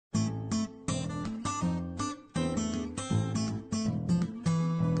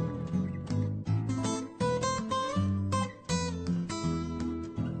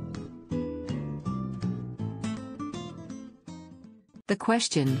The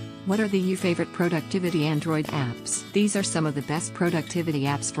question, what are your favorite productivity Android apps? These are some of the best productivity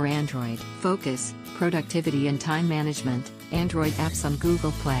apps for Android. Focus, productivity and time management, Android apps on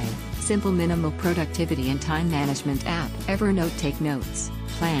Google Play. Simple minimal productivity and time management app. Evernote take notes,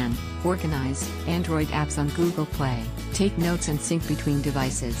 plan, organize, Android apps on Google Play. Take notes and sync between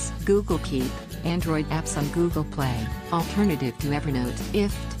devices. Google Keep, Android apps on Google Play. Alternative to Evernote.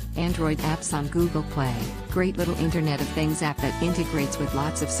 IFT, Android apps on Google Play. Great little Internet of Things app that integrates with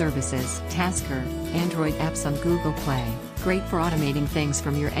lots of services. Tasker, Android apps on Google Play. Great for automating things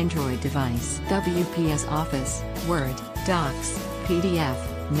from your Android device. WPS Office, Word, Docs,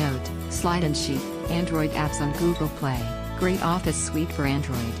 PDF, Note, Slide and Sheet, Android apps on Google Play. Great Office suite for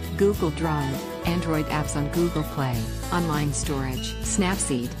Android. Google Drive, Android apps on Google Play. Online storage.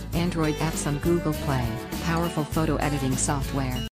 Snapseed, Android apps on Google Play. Powerful photo editing software.